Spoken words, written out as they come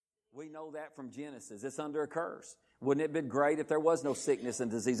We know that from Genesis. It's under a curse. Wouldn't it have been great if there was no sickness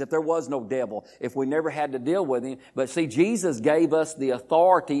and disease, if there was no devil, if we never had to deal with him? But see, Jesus gave us the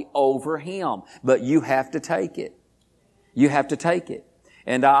authority over him. But you have to take it. You have to take it.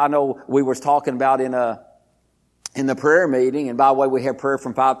 And I know we were talking about in the prayer meeting, and by the way, we have prayer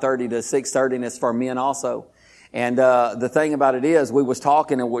from 5:30 to 6:30, and it's for men also. And the thing about it is, we was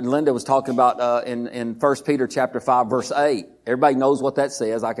talking, and what Linda was talking about in 1 Peter chapter 5, verse 8. Everybody knows what that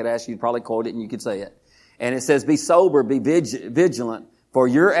says. I could ask you to probably quote it, and you could say it. And it says, be sober, be vigilant, for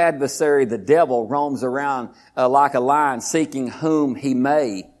your adversary, the devil, roams around like a lion, seeking whom he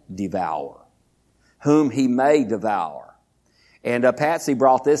may devour. Whom he may devour. And Patsy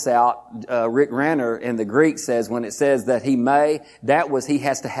brought this out. Rick Renner in the Greek says, when it says that he may, he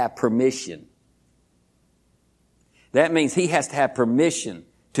has to have permission. That means he has to have permission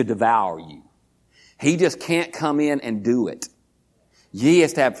to devour you. He just can't come in and do it. He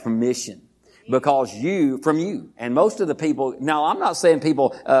has to have permission. Because from you. And most of the people, now I'm not saying people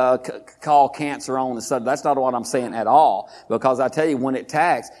call cancer on and stuff. That's not what I'm saying at all. Because I tell you, when it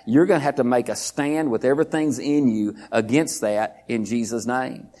attacks, you're going to have to make a stand with everything's in you against that in Jesus'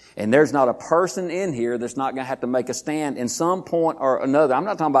 name. And there's not a person in here that's not going to have to make a stand in some point or another. I'm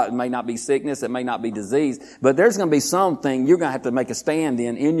not talking about it may not be sickness, it may not be disease, but there's going to be something you're going to have to make a stand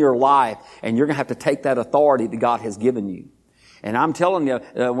in your life, and you're going to have to take that authority that God has given you. And I'm telling you,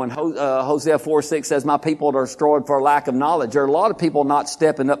 when Hosea 4:6 says, my people are destroyed for lack of knowledge, there are a lot of people not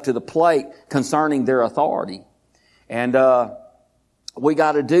stepping up to the plate concerning their authority. And we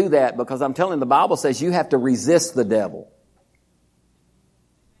got to do that, because I'm telling you, the Bible says you have to resist the devil.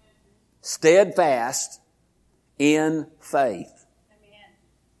 Steadfast in faith.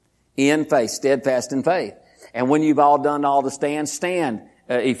 In faith. Steadfast in faith. And when you've all done all to stand,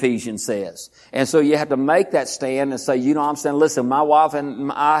 Ephesians says. And so you have to make that stand and say, I'm saying, listen, my wife and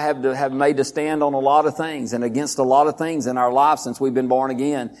I have made a stand on a lot of things and against a lot of things in our life since we've been born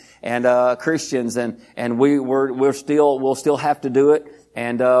again and Christians, and we'll still have to do it.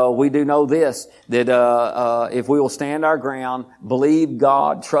 And we do know this, that if we will stand our ground, believe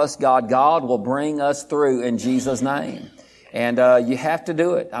God, trust God, God will bring us through in Jesus' name. And you have to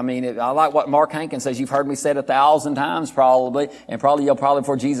do it. I mean, I like what Mark Hankins says. You've heard me say it 1,000 times probably, and you'll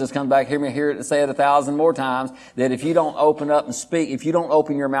before Jesus comes back, hear it say it 1,000 more times, that if you don't open up and speak, if you don't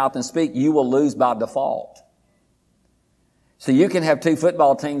open your mouth and speak, you will lose by default. So you can have two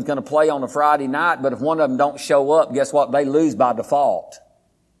football teams going to play on a Friday night, but if one of them don't show up, guess what? They lose by default.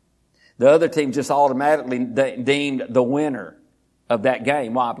 The other team just automatically deemed the winner of that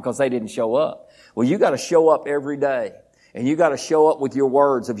game. Why? Because they didn't show up. Well, you got to show up every day. And you got to show up with your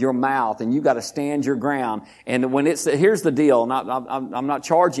words of your mouth, and you got to stand your ground. And when here's the deal, and I'm not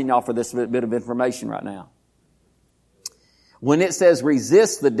charging y'all for this bit of information right now. When it says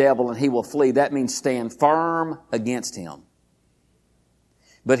resist the devil and he will flee, that means stand firm against him.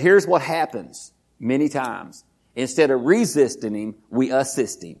 But here's what happens many times. Instead of resisting him, we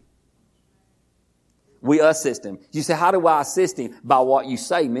assist him. We assist him. You say, how do I assist him? By what you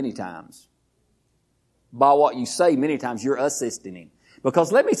say many times. By what you say many times, you're assisting him.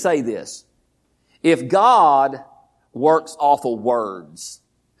 Because let me say this. If God works off of words,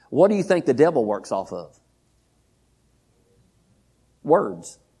 what do you think the devil works off of?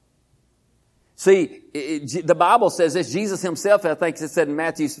 Words. See, the Bible says this. Jesus himself, I think it said in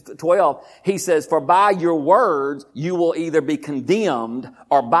Matthew 12, he says, for by your words you will either be condemned,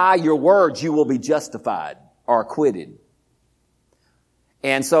 or by your words you will be justified or acquitted.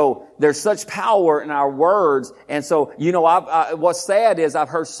 And so there's such power in our words. And so, what's sad is I've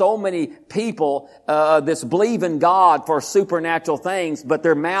heard so many people that believe in God for supernatural things, but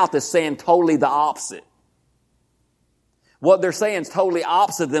their mouth is saying totally the opposite. What they're saying is totally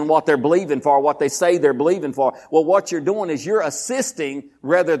opposite than what they're believing for, what they say they're believing for. Well, what you're doing is you're assisting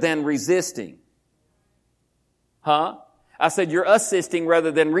rather than resisting. Huh? I said you're assisting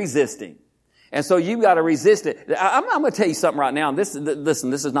rather than resisting. And so you've got to resist it. I'm going to tell you something right now. This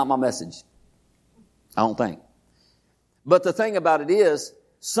is not my message. I don't think. But the thing about it is,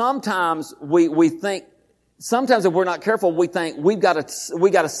 sometimes we think, sometimes if we're not careful, we think we got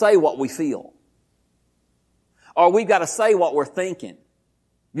to say what we feel. Or we've got to say what we're thinking.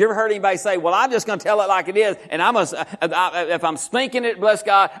 You ever heard anybody say, well, I'm just going to tell it like it is, and if I'm thinking it, bless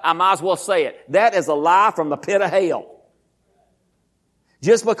God, I might as well say it. That is a lie from the pit of hell.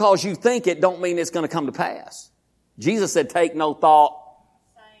 Just because you think it don't mean it's going to come to pass. Jesus said, take no thought.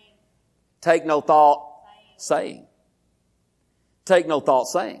 Saying. Take no thought. Saying. Take no thought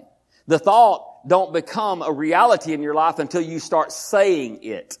saying. The thought don't become a reality in your life until you start saying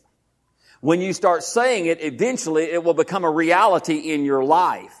it. When you start saying it, eventually it will become a reality in your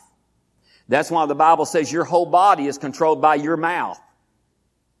life. That's why the Bible says your whole body is controlled by your mouth.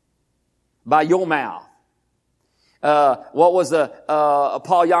 By your mouth. Paul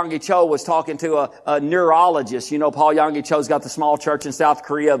Yonggi Cho was talking to a neurologist. You know, Paul Yonggi Cho's got the small church in South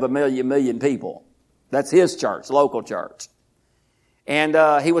Korea of 1 million people. That's his church, local church. And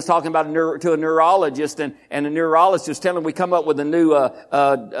he was talking about to a neurologist, and the neurologist was telling him we come up with a new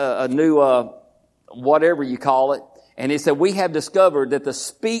whatever you call it. And he said, we have discovered that the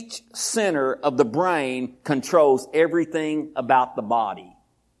speech center of the brain controls everything about the body.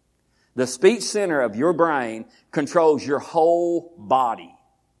 The speech center of your brain controls your whole body.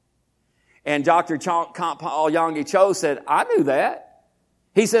 And Dr. Paul Yonggi Cho said, I knew that.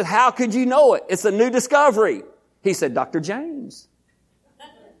 He said, how could you know it? It's a new discovery. He said, Dr. James.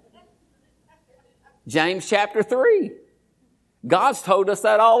 James chapter 3. God's told us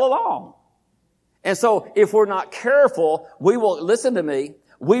that all along. And so if we're not careful, we will, listen to me,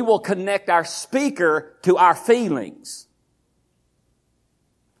 we will connect our speaker to our feelings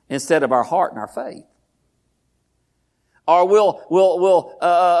instead of our heart and our faith. Or we'll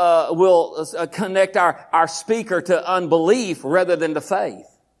connect our speaker to unbelief rather than to faith.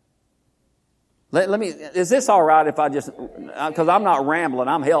 Let me, is this all right if I just, because I'm not rambling,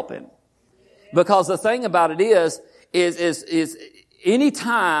 I'm helping. Because the thing about it is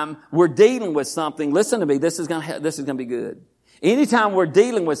anytime we're dealing with something, listen to me, this is going to be good. Anytime we're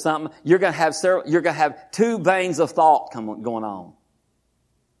dealing with something, you're going to have two veins of thought going on.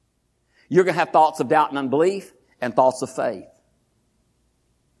 You're going to have thoughts of doubt and unbelief and thoughts of faith.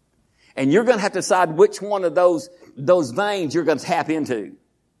 And you're going to have to decide which one of those veins you're going to tap into.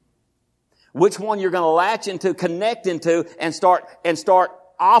 Which one you're going to latch into, connect into, and start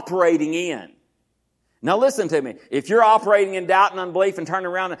operating in. Now listen to me. If you're operating in doubt and unbelief and turning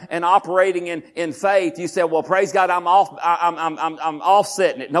around and operating in faith, you say, well, praise God, I'm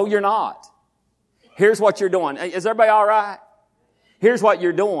offsetting it. No, you're not. Here's what you're doing. Is everybody all right? Here's what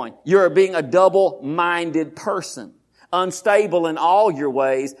you're doing. You're being a double-minded person. Unstable in all your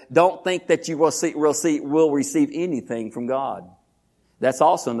ways. Don't think that you will receive anything from God. That's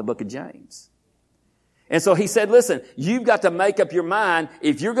also in the book of James. And so he said, listen, you've got to make up your mind.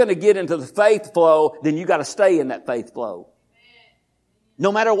 If you're going to get into the faith flow, then you got to stay in that faith flow.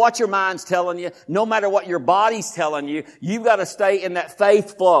 No matter what your mind's telling you, no matter what your body's telling you, you've got to stay in that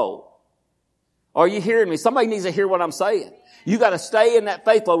faith flow. Are you hearing me? Somebody needs to hear what I'm saying. You got to stay in that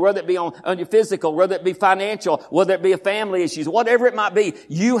faith flow, whether it be on your physical, whether it be financial, whether it be a family issues, whatever it might be.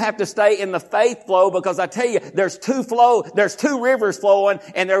 You have to stay in the faith flow, because I tell you, there's two rivers flowing,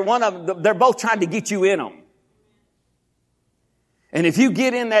 and they're both trying to get you in them. And if you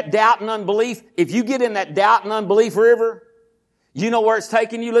get in that doubt and unbelief river, you know where it's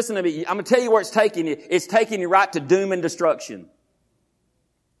taking you? Listen to me. I'm going to tell you where it's taking you. It's taking you right to doom and destruction.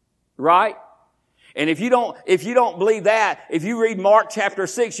 Right? And if you don't believe that, if you read Mark chapter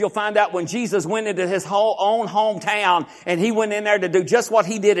 6, you'll find out when Jesus went into his own hometown, and he went in there to do just what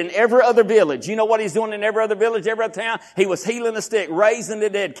he did in every other village. You know what he's doing in every other village, every other town? He was healing the sick, raising the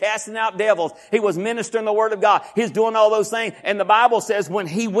dead, casting out devils. He was ministering the word of God. He's doing all those things. And the Bible says when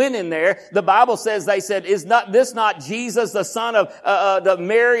he went in there, the Bible says they said, is not this not Jesus, the son of the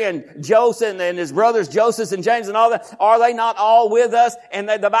Mary and Joseph and his brothers Joseph and James and all that? Are they not all with us? And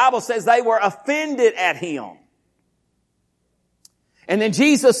the Bible says they were offended at him. And then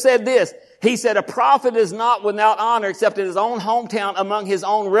Jesus said this. He said, a prophet is not without honor except in his own hometown among his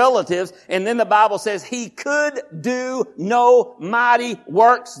own relatives. And then the Bible says he could do no mighty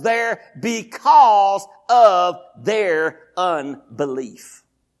works there because of their unbelief.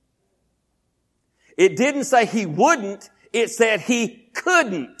 It didn't say he wouldn't. It said he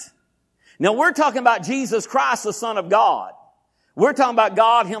couldn't. Now we're talking about Jesus Christ, the Son of God. We're talking about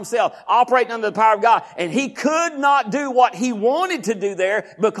God himself operating under the power of God. And he could not do what he wanted to do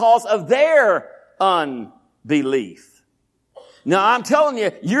there because of their unbelief. Now I'm telling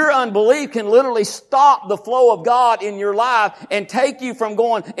you, your unbelief can literally stop the flow of God in your life and take you from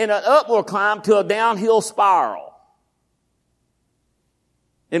going in an upward climb to a downhill spiral.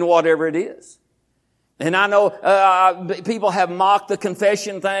 In whatever it is. And I know people have mocked the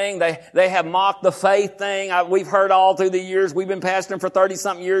confession thing. They have mocked the faith thing. We've heard all through the years. We've been pastoring for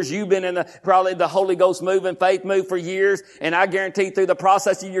 30-something years. You've been in probably the Holy Ghost move and faith move for years. And I guarantee through the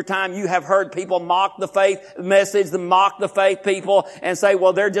process of your time, you have heard people mock the faith message, mock the faith people, and say,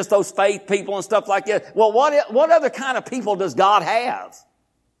 well, they're just those faith people and stuff like that. Well, what other kind of people does God have?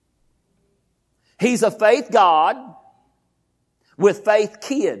 He's a faith God with faith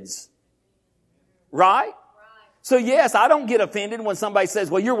kids. Right? So yes, I don't get offended when somebody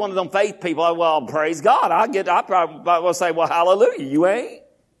says, well, you're one of them faith people. Well, praise God. I probably will say, well, hallelujah, you ain't.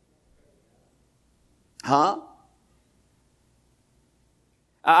 Huh?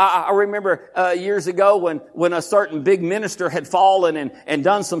 I remember years ago when a certain big minister had fallen and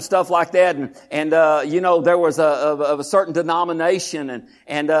done some stuff like that, and you know, there was a certain denomination,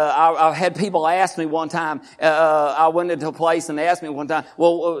 and I had people ask me one time. I went into a place and they asked me one time,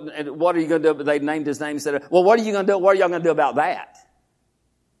 well, what are you going to do? They named his name and said, well, what are you going to do? What are y'all going to do about that?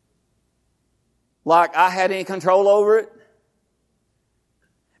 Like I had any control over it?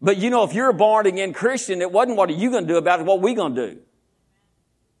 But you know, if you're a born again Christian, it wasn't what are you going to do about it, what we going to do.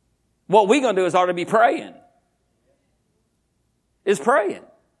 What we're going to do is ought to be praying. Is praying.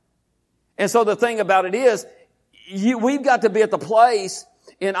 And so the thing about it is, we've got to be at the place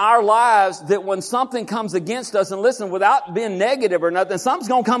in our lives that when something comes against us, and listen, without being negative or nothing, something's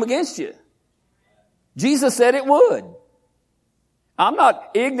going to come against you. Jesus said it would. I'm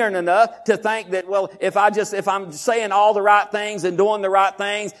not ignorant enough to think that, well, if I'm saying all the right things and doing the right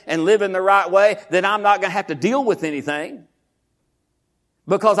things and living the right way, then I'm not going to have to deal with anything.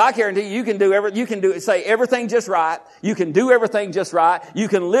 Because I guarantee you can say everything just right. You can do everything just right. You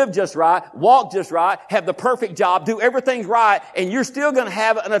can live just right, walk just right, have the perfect job, do everything right, and you're still going to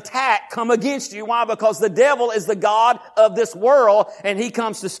have an attack come against you. Why? Because the devil is the god of this world, and he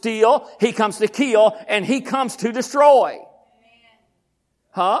comes to steal, he comes to kill, and he comes to destroy.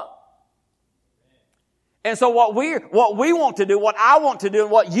 Huh? And so what we want to do, what I want to do,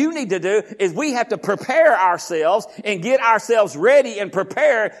 and what you need to do is we have to prepare ourselves and get ourselves ready and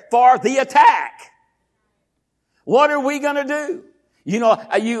prepared for the attack. What are we going to do? You know,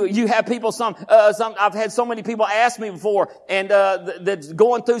 you have people, I've had so many people ask me before, and, that's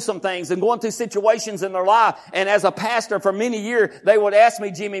going through some things and going through situations in their life. And as a pastor for many years, they would ask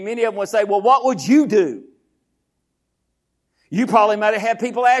me, Jimmy, many of them would say, well, what would you do? You probably might have had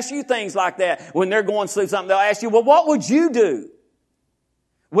people ask you things like that when they're going through something. They'll ask you, well, what would you do?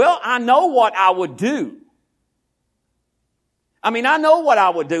 Well, I know what I would do. I mean, I know what I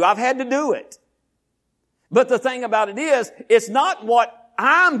would do. I've had to do it. But the thing about it is, it's not what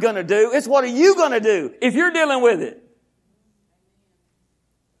I'm going to do. It's what are you going to do if you're dealing with it?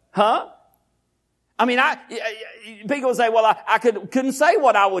 Huh? I mean, people say, well, I couldn't say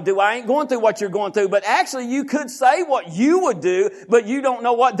what I would do. I ain't going through what you're going through. But actually, you could say what you would do, but you don't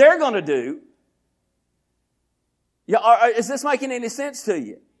know what they're going to do. Is this making any sense to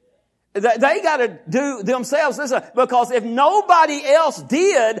you? They got to do themselves. Listen, because if nobody else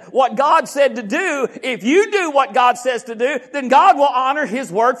did what God said to do, if you do what God says to do, then God will honor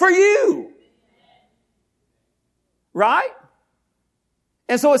His word for you. Right?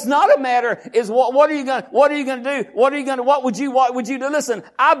 And so it's not a matter is what are you going to do? What would you do? Listen,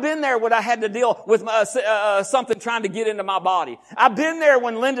 I've been there when I had to deal with something trying to get into my body. I've been there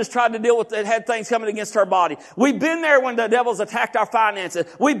when Linda's tried to deal with it, had things coming against her body. We've been there when the devil's attacked our finances.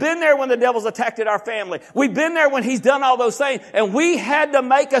 We've been there when the devil's attacked our family. We've been there when he's done all those things, and we had to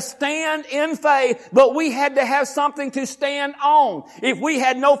make a stand in faith, but we had to have something to stand on. If we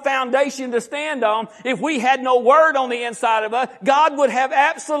had no foundation to stand on, if we had no word on the inside of us, God would have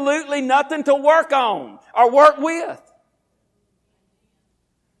absolutely nothing to work on or work with.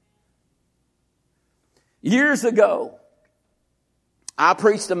 Years ago, I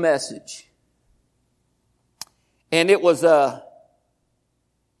preached a message, and it was I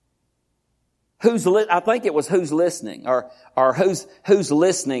think it was who's listening, or who's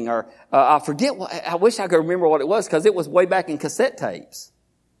listening, or I forget what. I wish I could remember what it was because it was way back in cassette tapes.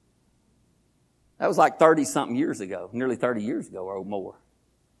 That was like 30-something years ago, nearly 30 years ago or more.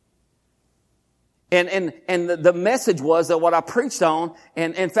 And the message was that what I preached on,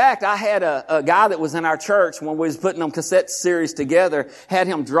 and in fact, I had a guy that was in our church when we was putting them cassette series together, had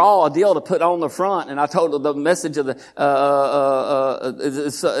him draw a deal to put on the front, and I told him the message of the,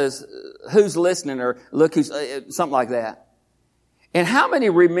 is who's listening, or look who's, something like that. And how many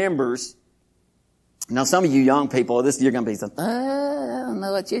remembers, now some of you young people, you're going to be saying, I don't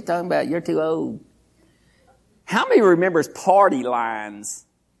know what you're talking about, you're too old. How many remembers party lines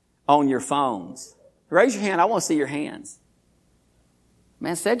on your phones? Raise your hand. I want to see your hands.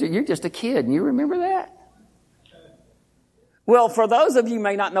 Man, Cedric, you're just a kid, and you remember that? Well, for those of you who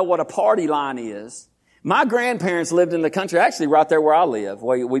may not know what a party line is, my grandparents lived in the country, actually right there where I live.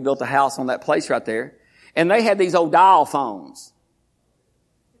 We built a house on that place right there. And they had these old dial phones.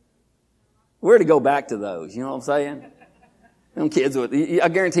 We're to go back to those, you know what I'm saying? Them kids I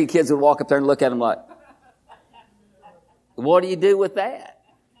guarantee kids would walk up there and look at them like, what do you do with that?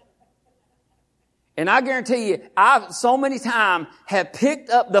 And I guarantee you, I've so many times have picked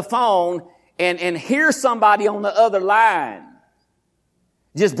up the phone and hear somebody on the other line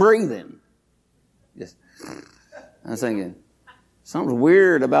just breathing. I'm thinking, something's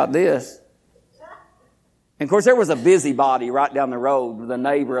weird about this. And of course, there was a busybody right down the road with a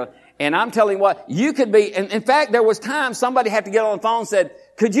neighbor. And I'm telling you what, you could be, and in fact, there was times somebody had to get on the phone and said,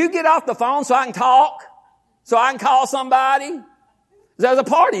 could you get off the phone so I can talk? So I can call somebody? There was a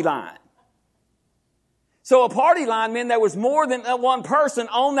party line. So a party line meant there was more than one person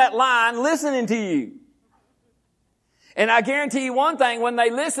on that line listening to you. And I guarantee you one thing, when they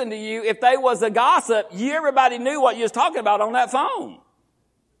listened to you, if they was a gossip, everybody knew what you was talking about on that phone.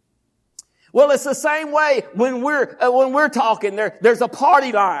 Well, it's the same way when we're talking. There's a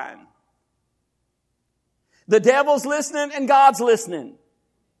party line. The devil's listening and God's listening.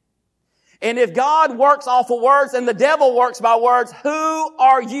 And if God works off of words and the devil works by words, who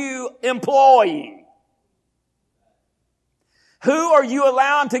are you employing? Who are you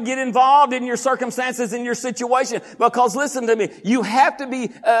allowing to get involved in your circumstances, in your situation? Because listen to me, you have to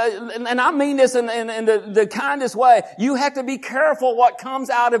be, and I mean this in the kindest way, you have to be careful what comes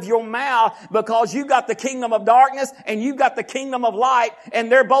out of your mouth, because you've got the kingdom of darkness and you've got the kingdom of light,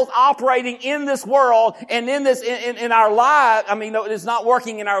 and they're both operating in this world and in our lives. I mean, it's not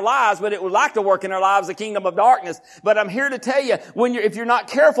working in our lives, but it would like to work in our lives, the kingdom of darkness. But I'm here to tell you, if you're not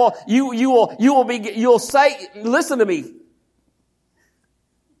careful, you'll say, listen to me.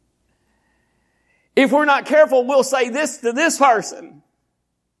 If we're not careful, we'll say this to this person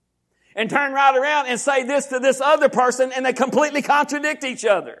and turn right around and say this to this other person, and they completely contradict each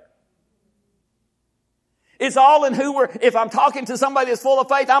other. It's all in if I'm talking to somebody that's full of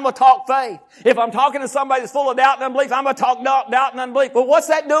faith, I'm going to talk faith. If I'm talking to somebody that's full of doubt and unbelief, I'm going to talk doubt and unbelief. But what's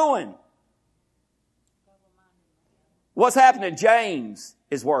that doing? What's happening? James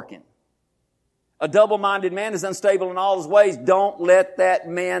is working. A double-minded man is unstable in all his ways. Don't let that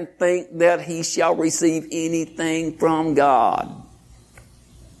man think that he shall receive anything from God.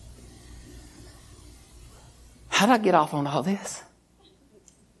 How did I get off on all this?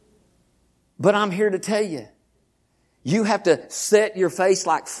 But I'm here to tell you, you have to set your face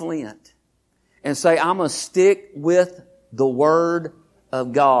like flint and say, I'm going to stick with the Word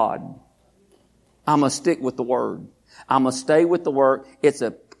of God. I'm going to stick with the Word. I'm going to stay with the Word.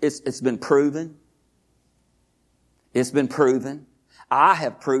 It's been proven. It's been proven. I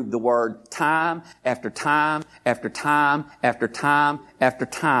have proved the Word time after time after time after time after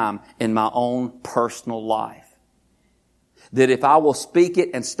time in my own personal life. That if I will speak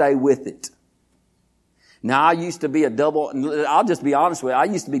it and stay with it. Now, I used to be I'll just be honest with you, I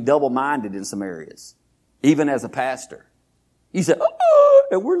used to be double-minded in some areas, even as a pastor. You said, oh,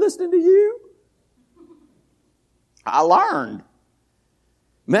 and we're listening to you. I learned.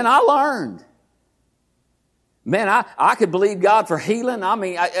 Man, I learned. Man, I could believe God for healing. I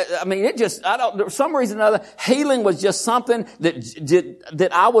mean, for some reason or another, healing was just something that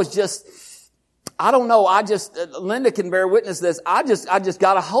I was just, I don't know, Linda can bear witness to this. I just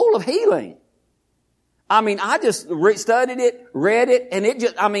got a hold of healing. I mean, I just studied it, read it, and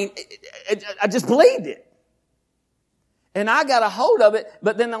I just believed it. And I got a hold of it,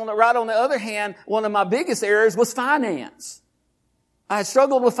 but then on the other hand, one of my biggest areas was finance. I had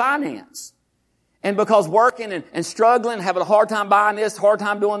struggled with finance. And because working and struggling, having a hard time buying this, hard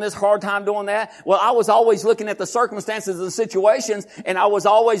time doing this, hard time doing that, well, I was always looking at the circumstances and the situations, and I was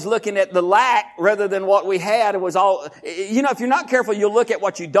always looking at the lack rather than what we had. It was all, if you're not careful, you'll look at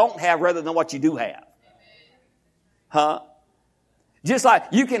what you don't have rather than what you do have. Huh? Just like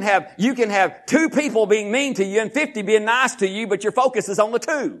you can have 2 people being mean to you and 50 being nice to you, but your focus is on the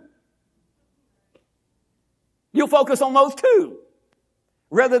 2. You'll focus on those 2.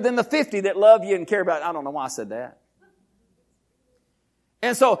 Rather than the 50 that love you and care about it. I don't know why I said that.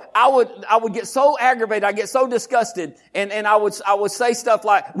 And so I would get so aggravated, I get so disgusted, and I would say stuff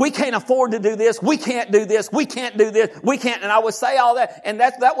like, we can't afford to do this, we can't do this, we can't do this, we can't, and I would say all that, and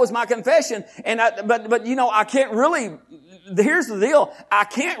that was my confession. But I can't really, here's the deal, I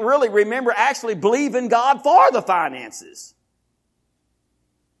can't really remember actually believing God for the finances.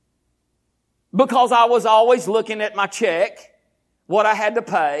 Because I was always looking at my check, what I had to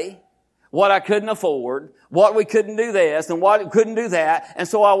pay, what I couldn't afford, what we couldn't do this, and what we couldn't do that. And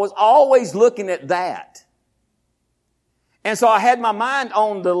so I was always looking at that. And so I had my mind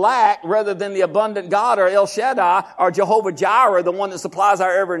on the lack rather than the abundant God or El Shaddai or Jehovah Jireh, the one that supplies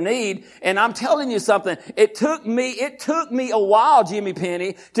our every need. And I'm telling you something, it took me a while, Jimmy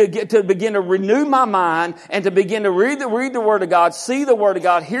Penny, to begin to renew my mind and to begin to read the Word of God, see the Word of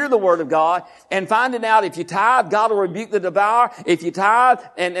God, hear the Word of God, and finding out if you tithe, God will rebuke the devourer. If you tithe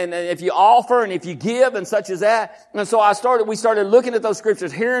and if you offer and if you give and such as that. And so we started looking at those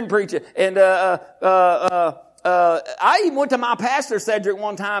scriptures, hearing preaching, and I even went to my pastor, Cedric,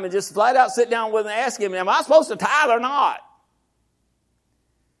 one time and just flat out sit down with him and ask him, am I supposed to tithe or not?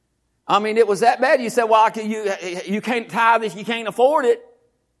 I mean, it was that bad. You said, well, you can't tithe if you can't afford it.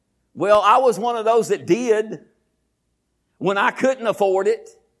 Well, I was one of those that did when I couldn't afford it.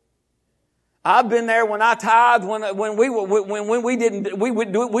 I've been there when I tithed, when we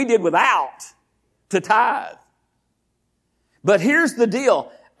did without to tithe. But here's the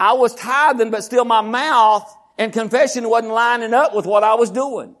deal. I was tithing, but still my mouth and confession wasn't lining up with what I was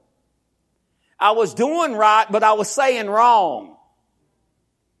doing. I was doing right, but I was saying wrong.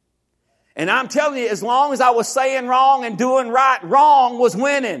 And I'm telling you, as long as I was saying wrong and doing right, wrong was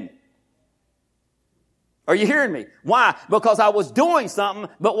winning. Are you hearing me? Why? Because I was doing something,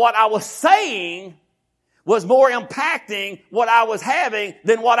 but what I was saying was more impacting what I was having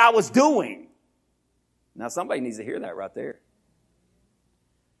than what I was doing. Now somebody needs to hear that right there.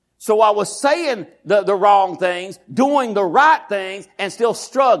 So I was saying the wrong things, doing the right things, and still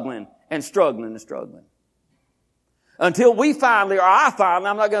struggling. Until we finally, or I finally,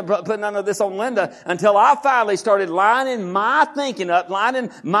 I'm not going to put none of this on Linda, until I finally started lining my thinking up,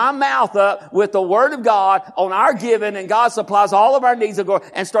 lining my mouth up with the Word of God on our giving, and God supplies all of our needs,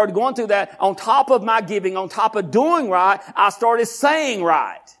 and started going through that. On top of my giving, on top of doing right, I started saying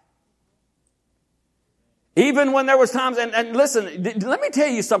right. Even when there was times, and listen, let me tell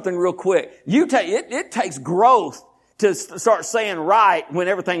you something real quick. It takes growth to start saying right when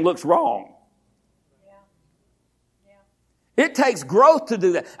everything looks wrong. It takes growth to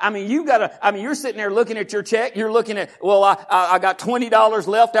do that. I mean, you're sitting there looking at your check. You're looking at, well, I got $20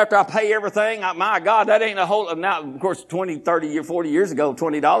 left after I pay everything. My God, that ain't a whole, now, of course, 20, 30, 40 years ago,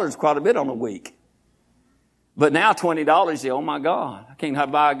 $20 is quite a bit on a week. But now $20, oh my God, I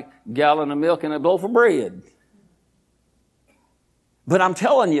can't buy a gallon of milk and a loaf of bread. But I'm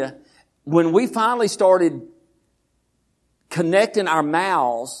telling you, when we finally started connecting our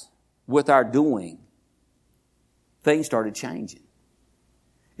mouths with our doing, things started changing.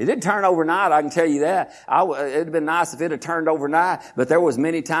 It didn't turn overnight, I can tell you that. It'd have been nice if it had turned overnight, but there was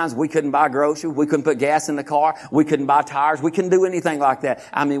many times we couldn't buy groceries, we couldn't put gas in the car, we couldn't buy tires, we couldn't do anything like that.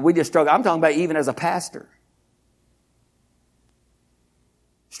 I mean, we just struggled. I'm talking about even as a pastor.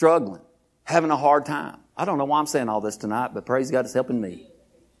 Struggling, having a hard time. I don't know why I'm saying all this tonight, but praise God, it's helping me.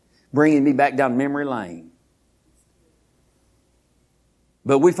 Bringing me back down memory lane.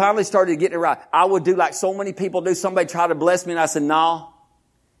 But we finally started getting it right. I would do like so many people do. Somebody tried to bless me and I said, no,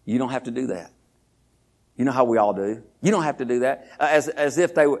 you don't have to do that. You know how we all do. You don't have to do that. As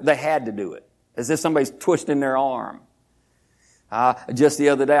if they had to do it. As if somebody's twisting their arm. Just the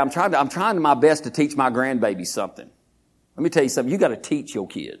other day, I'm trying my best to teach my grandbabies something. Let me tell you something. You got to teach your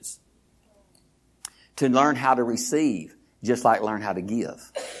kids to learn how to receive, just like learn how to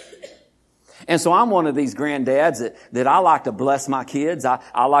give. And so I'm one of these granddads that I like to bless my kids.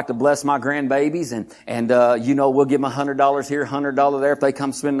 I like to bless my grandbabies and we'll give them $100 here, $100 there. If they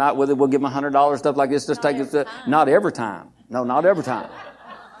come spend the night with it, we'll give them $100, stuff like this. Just take it. Not every time. No, not every time.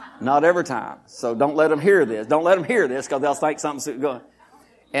 Not every time. So don't let them hear this. Don't let them hear this because they'll think something's going.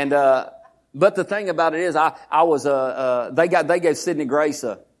 And, but the thing about it is they gave Sydney Grace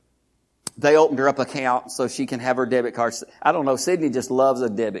they opened her up an account so she can have her debit card. I don't know, Sydney just loves a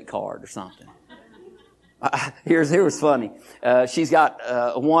debit card or something. Here's funny. She's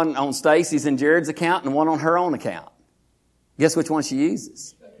got one on Stacy's and Jared's account and one on her own account. Guess which one she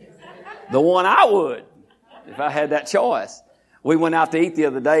uses? The one I would, if I had that choice. We went out to eat the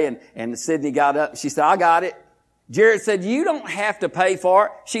other day and Sydney got up. She said, I got it. Jared said, you don't have to pay for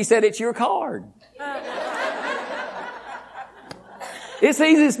it. She said, it's your card. It's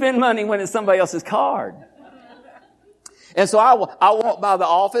easy to spend money when it's somebody else's card. And so I walked by the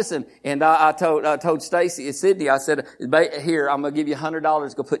office and I told Stacy and Sydney, I said, here, I'm going to give you $100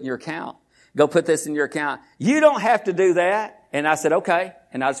 to go put in your account. Go put this in your account. You don't have to do that. And I said, okay.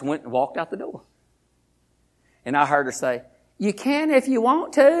 And I just went and walked out the door. And I heard her say, you can if you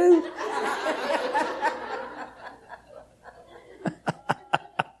want to.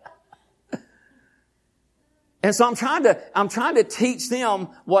 And so I'm trying to teach them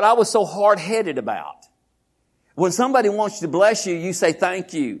what I was so hard-headed about. When somebody wants you to bless you, you say,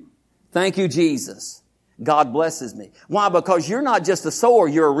 thank you. Thank you, Jesus. God blesses me. Why? Because you're not just a sower,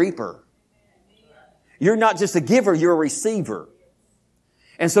 you're a reaper. You're not just a giver, you're a receiver.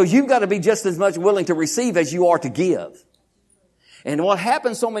 And so you've got to be just as much willing to receive as you are to give. And what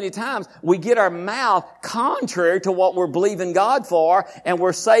happens so many times, we get our mouth contrary to what we're believing God for, and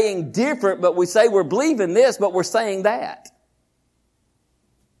we're saying different, but we say we're believing this, but we're saying that.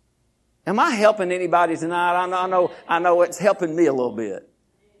 Am I helping anybody tonight? I know it's helping me a little bit.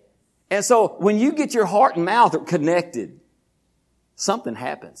 And so when you get your heart and mouth connected, something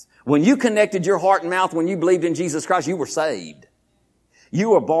happens. When you connected your heart and mouth, when you believed in Jesus Christ, you were saved.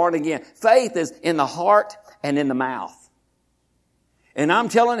 You are born again. Faith is in the heart and in the mouth. And I'm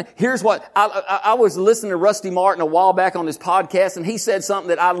telling you, here's what, I was listening to Rusty Martin a while back on his podcast, and he said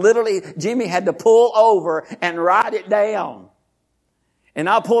something that Jimmy had to pull over and write it down. And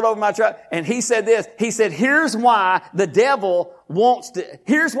I pulled over my truck, and he said this. He said, here's why the devil's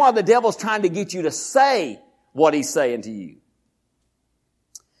trying to get you to say what he's saying to you.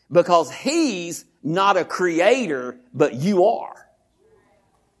 Because he's not a creator, but you are.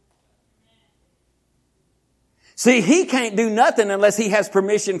 See, he can't do nothing unless he has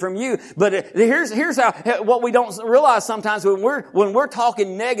permission from you. But here's how, what we don't realize sometimes when we're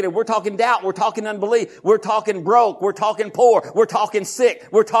talking negative, we're talking doubt, we're talking unbelief, we're talking broke, we're talking poor, we're talking sick,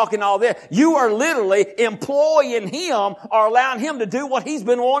 we're talking all this. You are literally employing him or allowing him to do what he's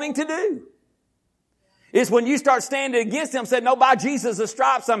been wanting to do. It's when you start standing against him, saying, no, by Jesus'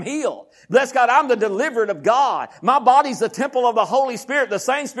 stripes I'm healed. Bless God, I'm the delivered of God. My body's the temple of the Holy Spirit. The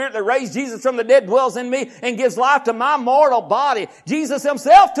same Spirit that raised Jesus from the dead dwells in me and gives life to my mortal body. Jesus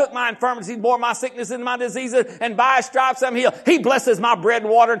himself took my infirmities, bore my sickness and my diseases, and by his stripes I'm healed. He blesses my bread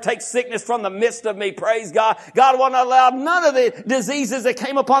and water and takes sickness from the midst of me. Praise God. God will not allow none of the diseases that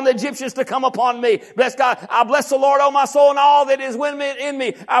came upon the Egyptians to come upon me. Bless God. I bless the Lord, O my soul, and all that is in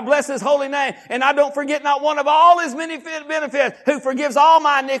me. I bless his holy name. And I don't forget not one of all his many benefits, who forgives all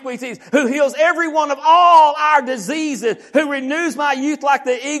my iniquities, who heals every one of all our diseases, who renews my youth like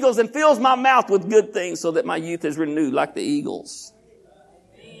the eagles and fills my mouth with good things so that my youth is renewed like the eagles.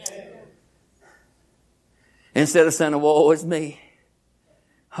 Instead of saying, woe is me.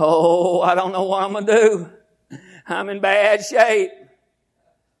 Oh, I don't know what I'm going to do. I'm in bad shape.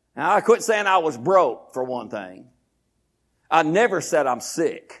 Now, I quit saying I was broke, for one thing. I never said I'm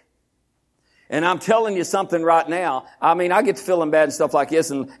sick. And I'm telling you something right now. I mean, I get to feeling bad and stuff like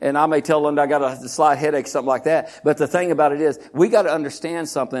this, and I may tell Linda I got a slight headache, something like that. But the thing about it is, we got to understand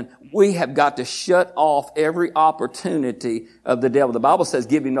something. We have got to shut off every opportunity of the devil. The Bible says,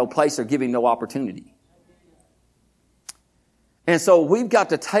 give him no place or give him no opportunity. And so we've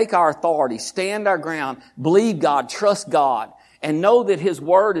got to take our authority, stand our ground, believe God, trust God, and know that his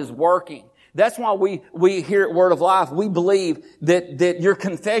word is working. That's why we here at Word of Life, we believe that your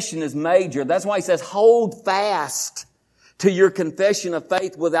confession is major. That's why he says, hold fast to your confession of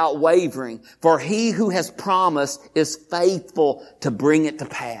faith without wavering. For he who has promised is faithful to bring it to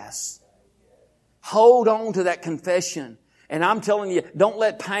pass. Hold on to that confession. And I'm telling you, don't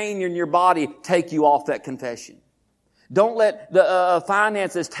let pain in your body take you off that confession. Don't let the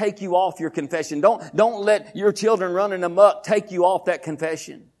finances take you off your confession. Don't let your children running amok take you off that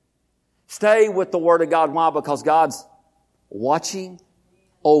confession. Stay with the Word of God. Why? Because God's watching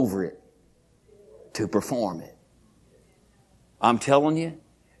over it to perform it. I'm telling you,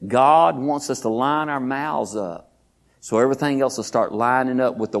 God wants us to line our mouths up so everything else will start lining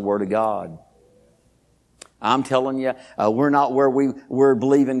up with the Word of God. I'm telling you, we're not where we're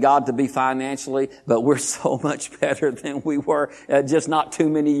believing God to be financially, but we're so much better than we were just not too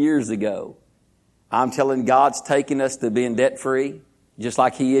many years ago. I'm telling you, God's taking us to being debt-free. Just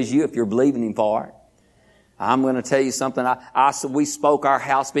like he is you if you're believing him for it. I'm going to tell you something. We spoke our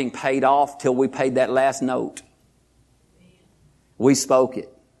house being paid off till we paid that last note. We spoke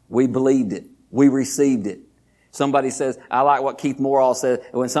it. We believed it. We received it. Somebody says, I like what Keith Morrall said.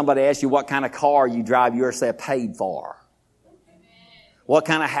 When somebody asks you what kind of car you drive, you say paid for. What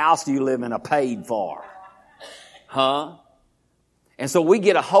kind of house do you live in? A paid for. Huh? And so we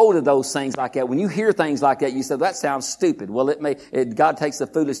get a hold of those things like that. When you hear things like that, you say, that sounds stupid. Well, God takes the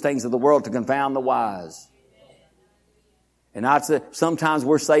foolish things of the world to confound the wise. And I'd say sometimes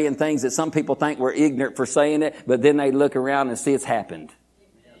we're saying things that some people think we're ignorant for saying it, but then they look around and see it's happened.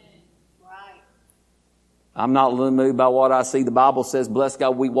 I'm not moved by what I see. The Bible says, bless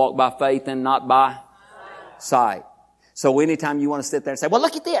God, we walk by faith and not by sight. So anytime you want to sit there and say, well,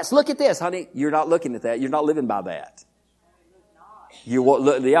 look at this, honey, you're not looking at that. You're not living by that. We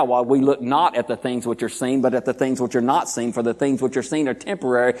look not at the things which are seen, but at the things which are not seen. For the things which are seen are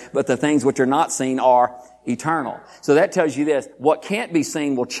temporary, but the things which are not seen are eternal. So that tells you this. What can't be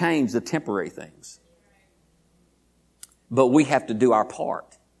seen will change the temporary things. But we have to do our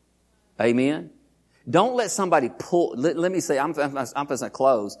part. Amen? Don't let somebody pull. Let me say, I'm going to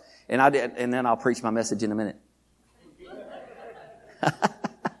close, and then I'll preach my message in a minute.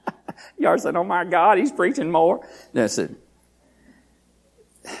 Y'all said, oh my God, he's preaching more. That's it.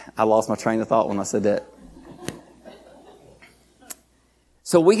 I lost my train of thought when I said that.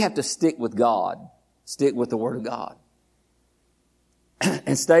 So we have to stick with God. Stick with the Word of God.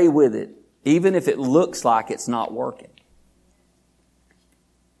 And stay with it, even if it looks like it's not working.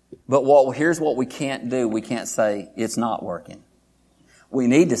 But here's what we can't do. We can't say it's not working. We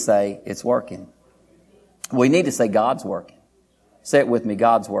need to say, it's working. We need to say, God's working. Say it with me,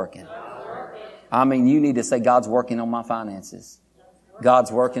 God's working. I mean, you need to say, God's working on my finances.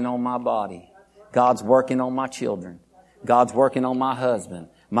 God's working on my body. God's working on my children. God's working on my husband,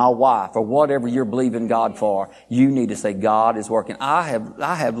 my wife, or whatever you're believing God for. You need to say, God is working. I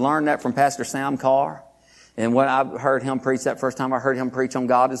have learned that from Pastor Sam Carr. And when I heard him preach that first time, I heard him preach on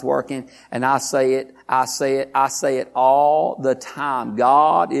God is working. And I say it all the time.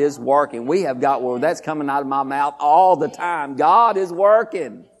 God is working. We have got, well, that's coming out of my mouth all the time. God is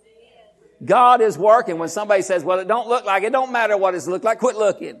working. God is working. When somebody says, well, it don't look like, it don't matter what it looks like, quit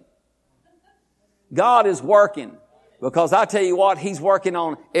looking. God is working. Because I tell you what, He's working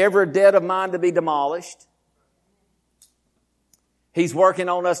on every debt of mine to be demolished. He's working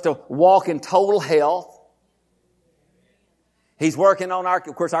on us to walk in total health. He's working on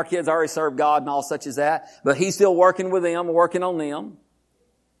of course our kids already serve God and all such as that, but He's still working with them, working on them.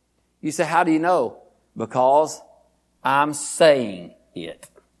 You say, how do you know? Because I'm saying it.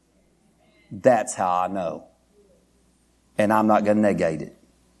 That's how I know. And I'm not going to negate it.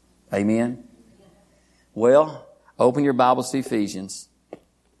 Amen? Well, open your Bibles to Ephesians.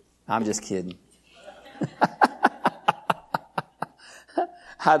 I'm just kidding.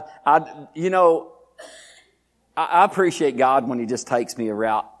 I appreciate God when He just takes me a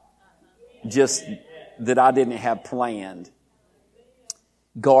route just that I didn't have planned.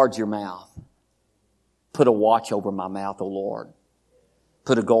 Guard your mouth. Put a watch over my mouth, O Lord.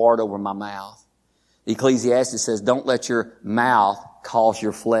 Put a guard over my mouth. Ecclesiastes says, don't let your mouth cause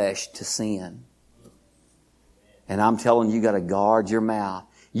your flesh to sin. And I'm telling you, you got to guard your mouth.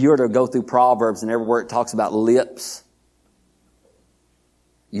 You're to go through Proverbs and everywhere it talks about lips.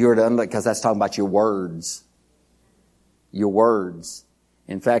 You're to, because that's talking about your words. Your words.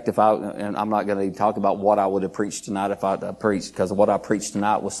 In fact, and I'm not going to talk about what I would have preached tonight if I preached, because what I preached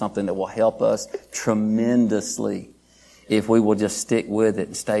tonight was something that will help us tremendously if we will just stick with it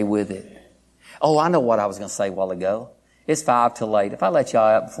and stay with it. Oh, I know what I was going to say a while ago. It's 5 till 8. If I let y'all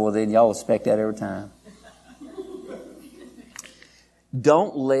out before then, y'all will expect that every time.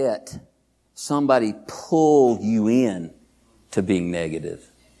 Don't let somebody pull you in to being negative.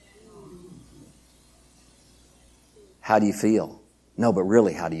 How do you feel? No, but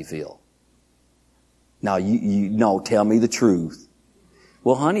really, how do you feel? Now, no, tell me the truth.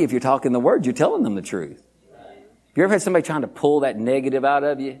 Well, honey, if you're talking the word, you're telling them the truth. You ever had somebody trying to pull that negative out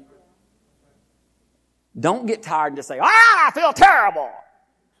of you? Don't get tired and just say, I feel terrible.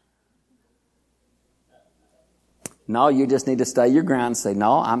 No, you just need to stay your ground and say,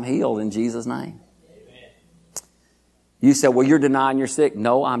 no, I'm healed in Jesus' name. Amen. You say, well, you're denying you're sick.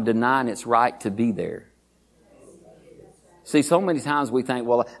 No, I'm denying it's right to be there. See, so many times we think,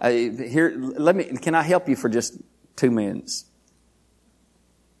 well, can I help you for just 2 minutes?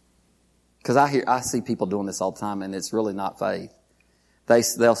 Because I see people doing this all the time, and it's really not faith.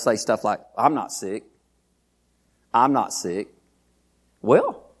 They'll say stuff like, I'm not sick. I'm not sick.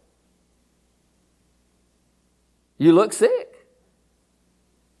 Well, you look sick.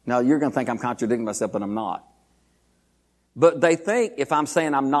 Now, you're going to think I'm contradicting myself, but I'm not. But they think if I'm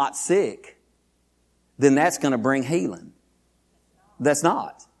saying I'm not sick, then that's going to bring healing. That's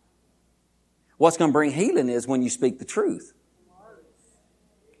not. What's going to bring healing is when you speak the truth.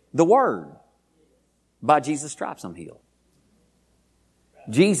 The Word. By Jesus' stripes I'm healed.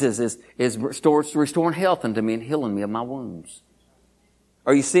 Jesus is restoring health unto me and healing me of my wounds.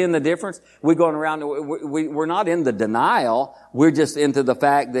 Are you seeing the difference? We're going around, we're not in the denial. We're just into the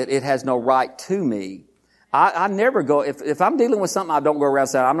fact that it has no right to me. I never go, if I'm dealing with something, I don't go around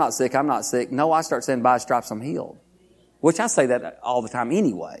saying, I'm not sick, I'm not sick. No, I start saying, by His stripes I'm healed. Which I say that all the time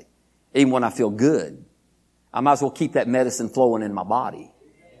anyway. Even when I feel good. I might as well keep that medicine flowing in my body.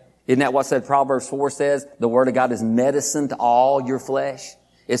 Isn't that what Proverbs 4 says? The Word of God is medicine to all your flesh.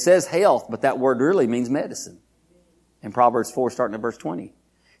 It says health, but that word really means medicine. In Proverbs 4, starting at verse 20.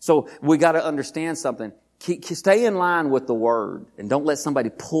 So we got to understand something. Stay in line with the Word, and don't let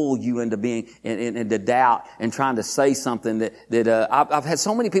somebody pull you into being into doubt and trying to say something that I've had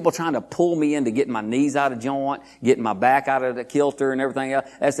so many people trying to pull me into getting my knees out of joint, getting my back out of the kilter and everything else.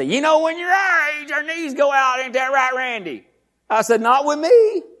 They say, when you're our age, our knees go out. Ain't that right, Randy? I said, not with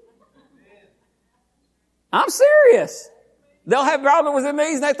me. I'm serious. They'll have problems with their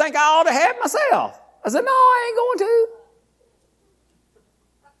knees and they think I ought to have myself. I said, no, I ain't going to.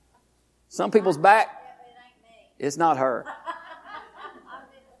 Some people's back, it's not her.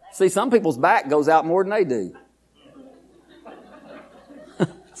 See, some people's back goes out more than they do.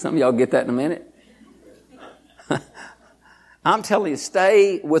 Some of y'all get that in a minute. I'm telling you,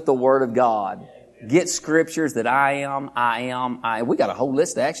 stay with the Word of God. Get scriptures that I am. We got a whole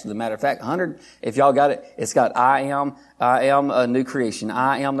list, actually. As a matter of fact, 100, if y'all got it, it's got I am a new creation.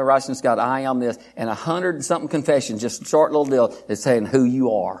 I am the righteousness of God. I am this. And 100 and something confessions, just a short little deal that's saying who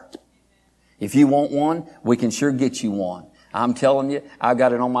you are. If you want one, we can sure get you one. I'm telling you, I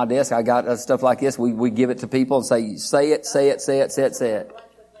got it on my desk. I got stuff like this. We give it to people and say it.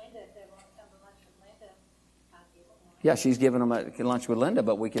 Yeah, she's giving them a lunch with Linda,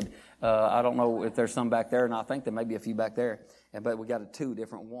 but we could, I don't know if there's some back there, and I think there may be a few back there. But we got 2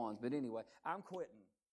 different ones. But anyway, I'm quitting.